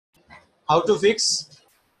How to fix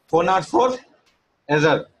 404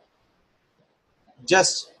 error?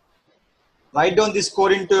 Just write down this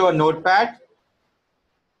code into your notepad.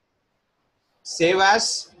 Save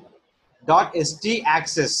as .st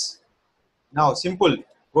access. Now simple.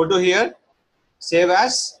 Go to here. Save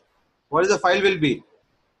as. What is the file will be?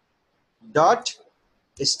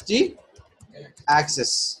 .st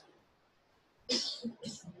access.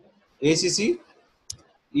 ACCESS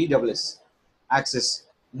access.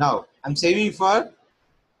 Now I'm saving for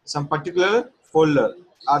some particular folder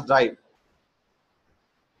or drive.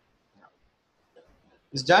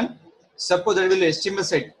 It's done. Suppose there will be HTML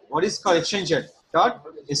site. What is called extension?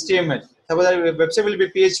 .html. Suppose the website will be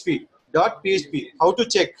PHP. .php. How to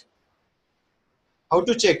check? How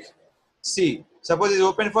to check? See. Suppose it's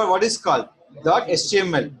open for what is called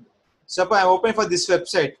 .html. Suppose I'm open for this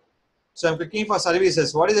website. So I'm clicking for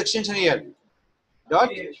services. What is extension here?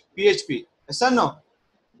 .php. Yes or no?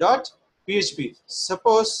 .php.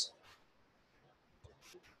 Suppose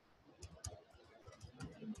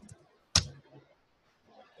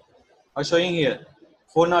I'm showing here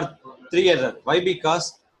 403 error. Why?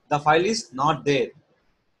 Because the file is not there.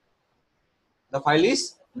 The file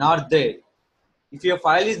is not there. If your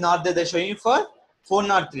file is not there, they're showing for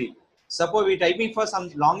 403. Suppose we're typing for some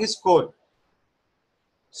longest code.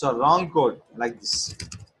 So wrong code like this.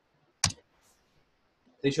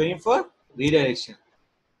 They're showing for redirection.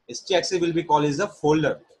 ST-access will be called as the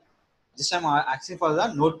folder. Just I'm asking for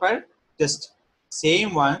the notepad test.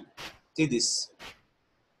 Same one. See this.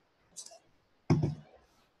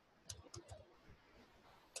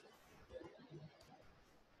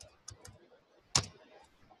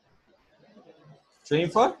 Showing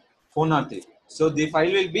for 403. So the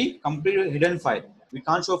file will be completely hidden file. We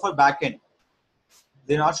can't show for backend.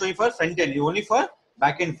 They're not showing for front end, only for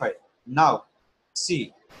backend file. Now,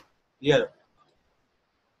 see here.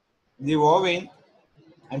 The Wowin,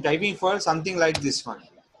 I'm typing for something like this one.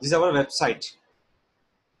 This is our website.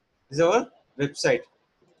 This is our website.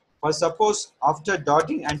 For suppose after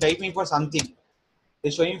dotting and typing for something,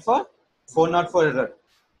 they're showing for 404 error.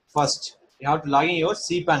 First, you have to log in your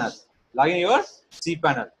cPanel. Log in your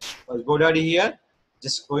cPanel. First, go down here.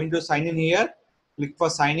 Just going to sign in here. Click for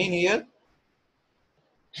sign in here.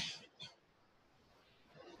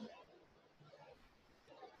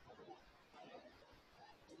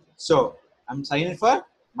 So I'm signing for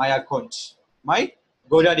my account, my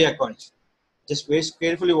GoDaddy account. Just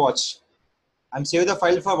carefully watch. I'm saving the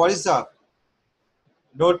file for what is the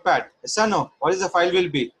notepad. Yes or no? What is the file will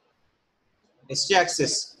be?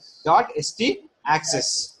 .st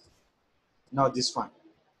access. Now this one.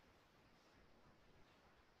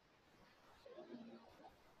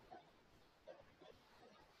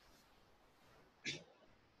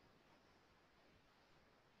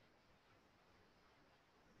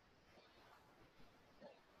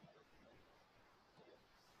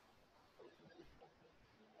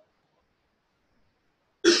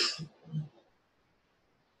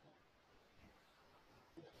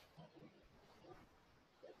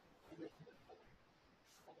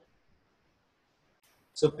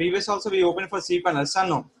 So previous also we open for cPanel. Yes or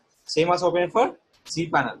no? Same as open for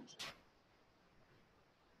cPanel.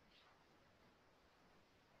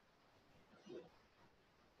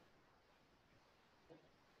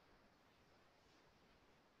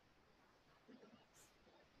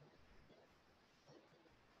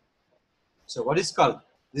 So what is called?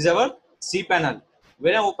 This is our cPanel.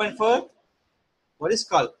 When I open for what is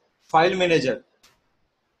called file manager.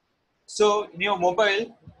 So in your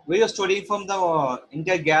mobile, where you're storing from the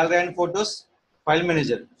entire gallery and photos, file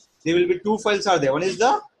manager. There will be two files are there. One is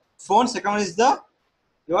the phone, second one is the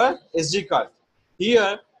your SD card.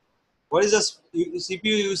 Here, what is the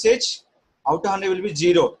CPU usage? Out of 100 will be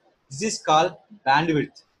 0. This is called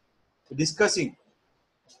bandwidth. Discussing.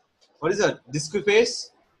 What is that? Disk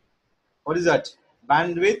space. What is that?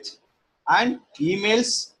 Bandwidth and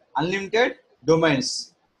emails, unlimited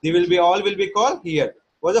domains. They will be all will be called here.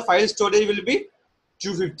 What the file storage will be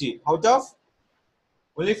 250 out of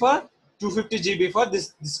only for 250 GB for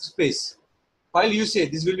this disk space. File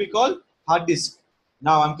usage, this will be called hard disk.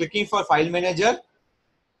 Now I'm clicking for file manager.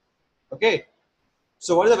 Okay.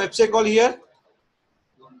 So what is the website called here?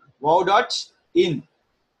 wow.in.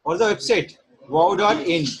 What is the website?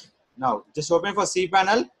 wow.in. Now just open for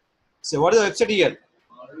cPanel. So what is the website here?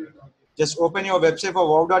 Just open your website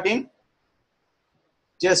for wow.in.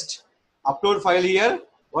 Just upload file here.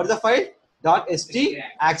 What is the file? .st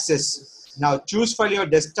access. Now choose file your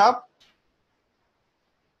desktop.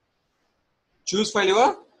 Choose file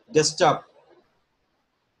your desktop.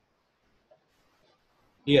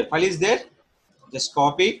 Here file is there. Just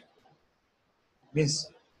copy. Means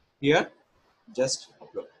here Just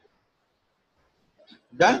upload.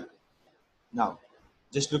 Done. Now,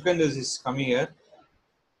 just look at this is coming here.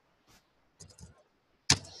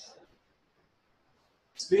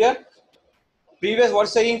 It's clear. Previous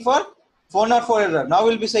what's saying for 404 error. Now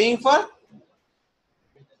we'll be saying for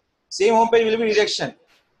same home page will be redirection.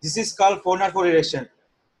 This is called 404 redirection.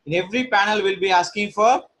 In every panel will be asking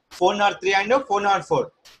for 403 and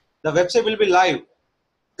 404. The website will be live,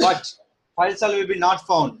 but files will be not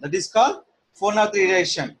found. That is called 403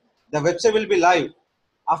 redirection. The website will be live.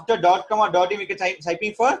 After .com or .in, we can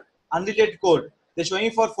typing for unrelated code. They're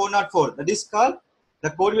showing for 404. That is called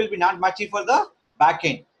the code will be not matching for the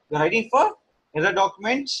backend. You're writing for error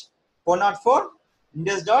documents 404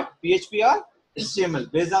 index.php or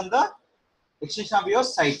HTML based on the extension of your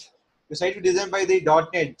site. Your site is designed by the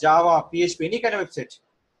 .NET, Java, PHP, any kind of website.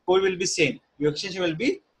 Code will be same. Your extension will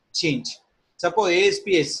be changed. Suppose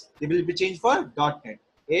ASPS, they will be changed for .NET.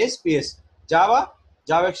 ASPS, Java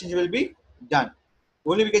extension will be done.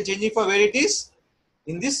 Only we can change it for where it is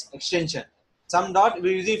in this extension. Some dot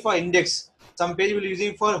we use it for index. Some page will use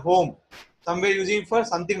it for home. Some will use it for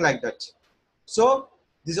something like that. So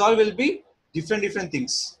this all will be different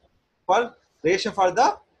things for relation for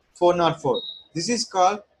the 404. This is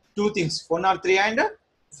called two things 403 and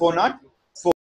 404.